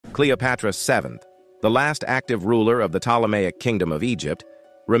Cleopatra VII, the last active ruler of the Ptolemaic Kingdom of Egypt,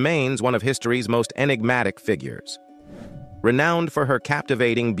 remains one of history's most enigmatic figures. Renowned for her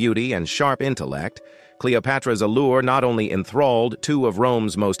captivating beauty and sharp intellect, Cleopatra's allure not only enthralled two of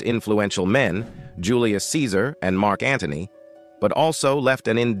Rome's most influential men, Julius Caesar and Mark Antony, but also left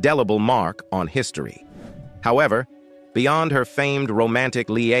an indelible mark on history. However, beyond her famed romantic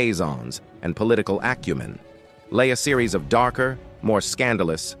liaisons and political acumen, lay a series of darker, more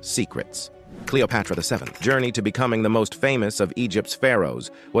scandalous secrets. Cleopatra VII's journey to becoming the most famous of Egypt's pharaohs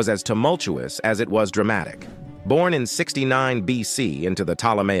was as tumultuous as it was dramatic. Born in 69 BC into the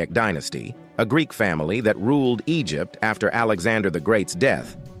Ptolemaic dynasty, a Greek family that ruled Egypt after Alexander the Great's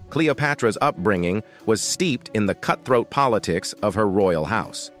death, Cleopatra's upbringing was steeped in the cutthroat politics of her royal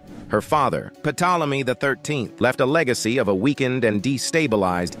house. Her father, Ptolemy XIII, left a legacy of a weakened and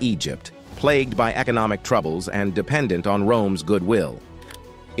destabilized Egypt, plagued by economic troubles and dependent on Rome's goodwill.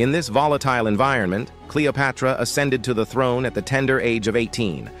 In this volatile environment, Cleopatra ascended to the throne at the tender age of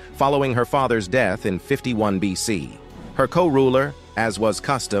 18, following her father's death in 51 BC. Her co-ruler, as was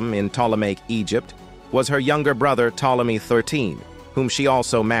custom in Ptolemaic Egypt, was her younger brother Ptolemy XIII, whom she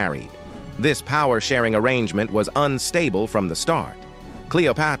also married. This power-sharing arrangement was unstable from the start.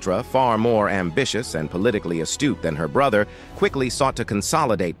 Cleopatra, far more ambitious and politically astute than her brother, quickly sought to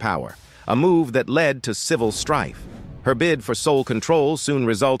consolidate power, a move that led to civil strife. Her bid for sole control soon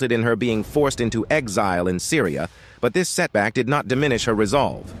resulted in her being forced into exile in Syria, but this setback did not diminish her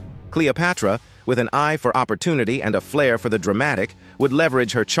resolve. Cleopatra, with an eye for opportunity and a flair for the dramatic, would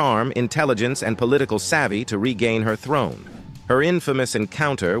leverage her charm, intelligence, and political savvy to regain her throne. Her infamous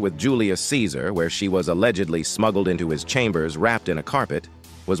encounter with Julius Caesar, where she was allegedly smuggled into his chambers wrapped in a carpet,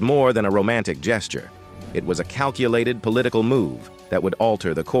 was more than a romantic gesture. It was a calculated political move that would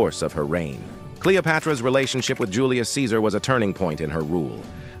alter the course of her reign. Cleopatra's relationship with Julius Caesar was a turning point in her rule.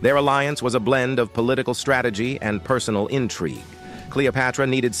 Their alliance was a blend of political strategy and personal intrigue. Cleopatra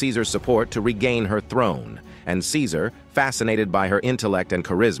needed Caesar's support to regain her throne, and Caesar, fascinated by her intellect and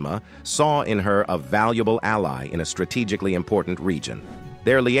charisma, saw in her a valuable ally in a strategically important region.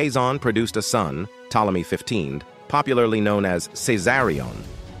 Their liaison produced a son, Ptolemy XV, popularly known as Caesarion,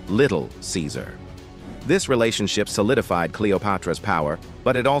 Little Caesar. This relationship solidified Cleopatra's power,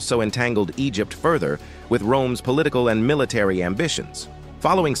 but it also entangled Egypt further with Rome's political and military ambitions.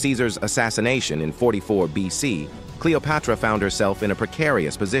 Following Caesar's assassination in 44 BC, Cleopatra found herself in a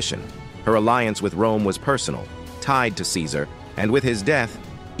precarious position. Her alliance with Rome was personal, tied to Caesar, and with his death,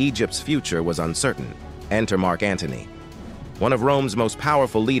 Egypt's future was uncertain. Enter Mark Antony, one of Rome's most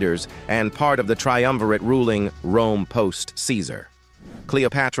powerful leaders and part of the triumvirate ruling Rome post-Caesar.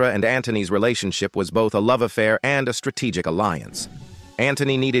 Cleopatra and Antony's relationship was both a love affair and a strategic alliance.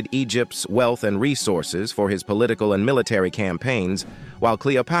 Antony needed Egypt's wealth and resources for his political and military campaigns, while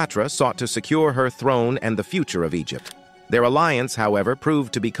Cleopatra sought to secure her throne and the future of Egypt. Their alliance, however,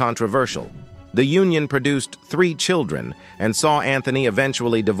 proved to be controversial. The union produced 3 children and saw Antony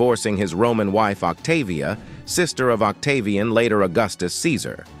eventually divorcing his Roman wife Octavia, sister of Octavian, later Augustus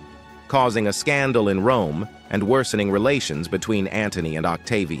Caesar, causing a scandal in Rome and worsening relations between Antony and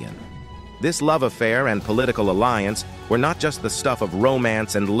Octavian. This love affair and political alliance were not just the stuff of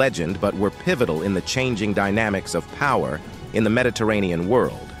romance and legend, but were pivotal in the changing dynamics of power in the Mediterranean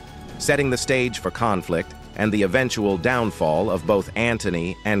world, setting the stage for conflict and the eventual downfall of both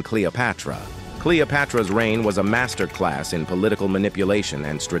Antony and Cleopatra. Cleopatra's reign was a masterclass in political manipulation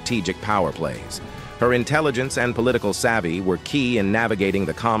and strategic power plays. Her intelligence and political savvy were key in navigating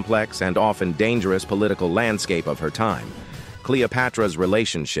the complex and often dangerous political landscape of her time. Cleopatra's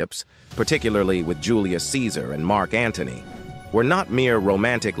relationships, particularly with Julius Caesar and Mark Antony, were not mere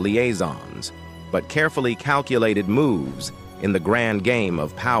romantic liaisons, but carefully calculated moves in the grand game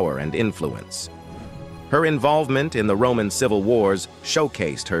of power and influence. Her involvement in the Roman civil wars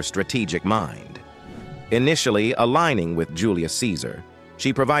showcased her strategic mind. Initially aligning with Julius Caesar,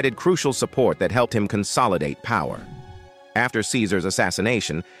 she provided crucial support that helped him consolidate power. After Caesar's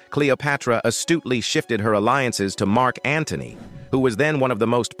assassination, Cleopatra astutely shifted her alliances to Mark Antony, who was then one of the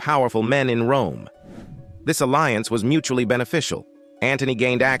most powerful men in Rome. This alliance was mutually beneficial. Antony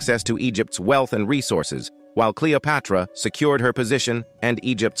gained access to Egypt's wealth and resources, while Cleopatra secured her position and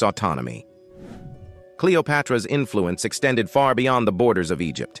Egypt's autonomy. Cleopatra's influence extended far beyond the borders of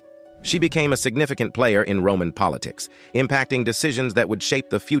Egypt. She became a significant player in Roman politics, impacting decisions that would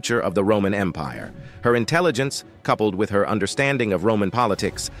shape the future of the Roman Empire. Her intelligence, coupled with her understanding of Roman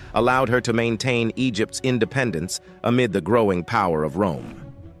politics, allowed her to maintain Egypt's independence amid the growing power of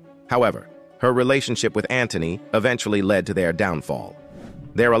Rome. However, her relationship with Antony eventually led to their downfall.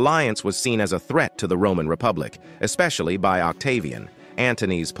 Their alliance was seen as a threat to the Roman Republic, especially by Octavian.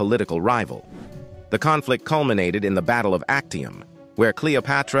 Antony's political rival. The conflict culminated in the Battle of Actium, where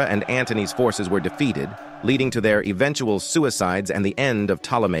Cleopatra and Antony's forces were defeated, leading to their eventual suicides and the end of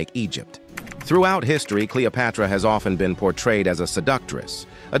Ptolemaic Egypt. Throughout history, Cleopatra has often been portrayed as a seductress,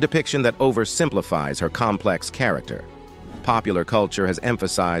 a depiction that oversimplifies her complex character. Popular culture has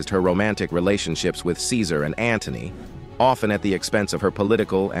emphasized her romantic relationships with Caesar and Antony, often at the expense of her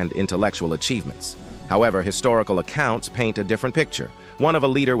political and intellectual achievements. However, historical accounts paint a different picture, one of a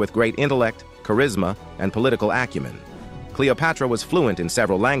leader with great intellect, charisma, and political acumen. Cleopatra was fluent in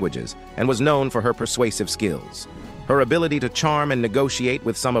several languages and was known for her persuasive skills. Her ability to charm and negotiate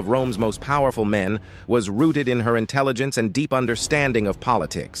with some of Rome's most powerful men was rooted in her intelligence and deep understanding of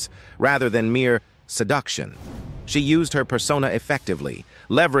politics, rather than mere seduction. She used her persona effectively,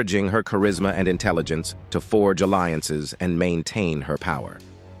 leveraging her charisma and intelligence to forge alliances and maintain her power.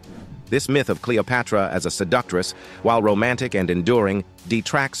 This myth of Cleopatra as a seductress, while romantic and enduring,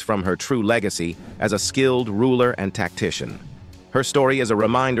 detracts from her true legacy as a skilled ruler and tactician. Her story is a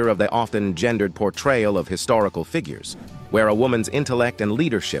reminder of the often gendered portrayal of historical figures, where a woman's intellect and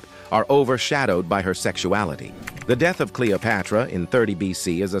leadership are overshadowed by her sexuality. The death of Cleopatra in 30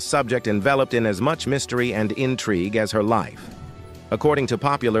 BC is a subject enveloped in as much mystery and intrigue as her life. According to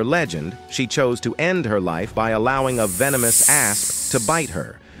popular legend, she chose to end her life by allowing a venomous asp to bite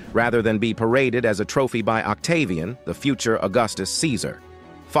her, rather than be paraded as a trophy by Octavian, the future Augustus Caesar,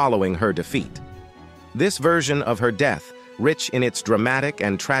 following her defeat. This version of her death, rich in its dramatic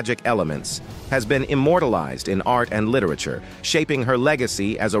and tragic elements, has been immortalized in art and literature, shaping her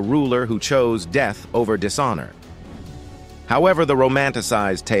legacy as a ruler who chose death over dishonor. However, the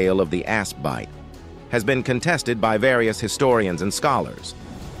romanticized tale of the asp bite has been contested by various historians and scholars.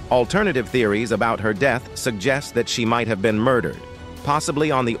 Alternative theories about her death suggest that she might have been murdered,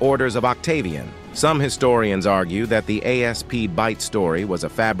 possibly on the orders of Octavian. Some historians argue that the asp bite story was a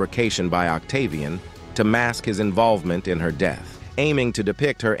fabrication by Octavian to mask his involvement in her death, aiming to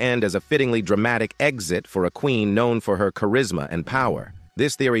depict her end as a fittingly dramatic exit for a queen known for her charisma and power.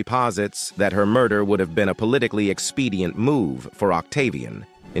 This theory posits that her murder would have been a politically expedient move for Octavian,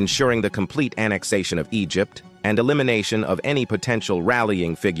 ensuring the complete annexation of Egypt and elimination of any potential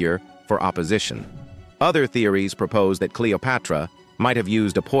rallying figure for opposition. Other theories propose that Cleopatra might have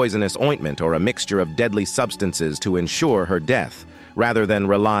used a poisonous ointment or a mixture of deadly substances to ensure her death, rather than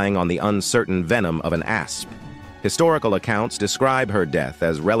relying on the uncertain venom of an asp. Historical accounts describe her death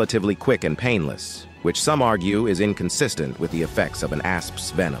as relatively quick and painless, which some argue is inconsistent with the effects of an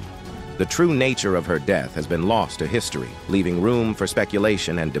asp's venom. The true nature of her death has been lost to history, leaving room for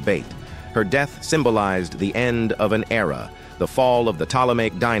speculation and debate. Her death symbolized the end of an era, the fall of the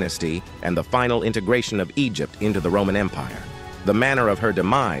Ptolemaic dynasty, and the final integration of Egypt into the Roman Empire. The manner of her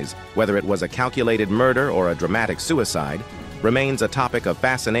demise, whether it was a calculated murder or a dramatic suicide, remains a topic of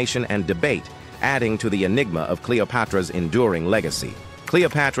fascination and debate, adding to the enigma of Cleopatra's enduring legacy.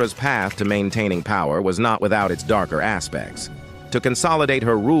 Cleopatra's path to maintaining power was not without its darker aspects. To consolidate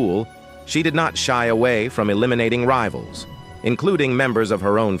her rule, she did not shy away from eliminating rivals, including members of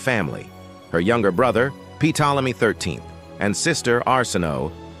her own family. Her younger brother, Ptolemy XIII, and sister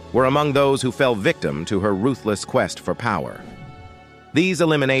Arsinoe were among those who fell victim to her ruthless quest for power. These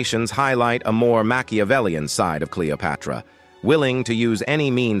eliminations highlight a more Machiavellian side of Cleopatra, willing to use any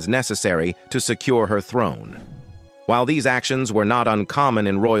means necessary to secure her throne. While these actions were not uncommon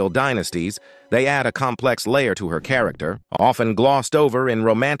in royal dynasties, they add a complex layer to her character, often glossed over in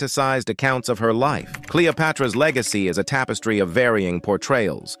romanticized accounts of her life. Cleopatra's legacy is a tapestry of varying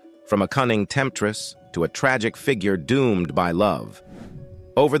portrayals, from a cunning temptress to a tragic figure doomed by love.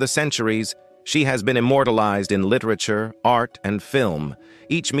 Over the centuries, she has been immortalized in literature, art, and film,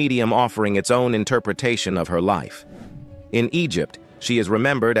 each medium offering its own interpretation of her life. In Egypt, she is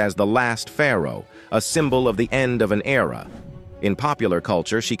remembered as the last pharaoh, a symbol of the end of an era. In popular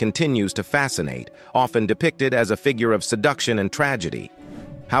culture, she continues to fascinate, often depicted as a figure of seduction and tragedy.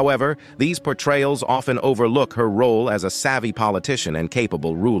 However, these portrayals often overlook her role as a savvy politician and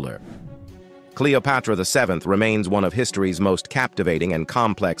capable ruler. Cleopatra VII remains one of history's most captivating and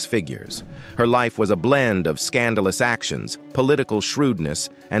complex figures. Her life was a blend of scandalous actions, political shrewdness,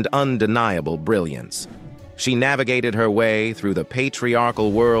 and undeniable brilliance. She navigated her way through the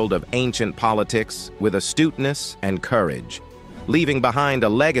patriarchal world of ancient politics with astuteness and courage, leaving behind a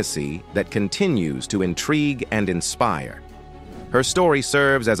legacy that continues to intrigue and inspire. Her story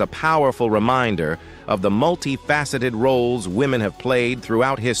serves as a powerful reminder of the multifaceted roles women have played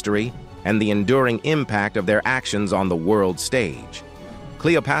throughout history and the enduring impact of their actions on the world stage.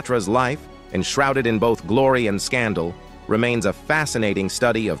 Cleopatra's life, enshrouded in both glory and scandal, remains a fascinating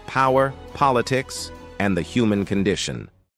study of power, politics, and the human condition.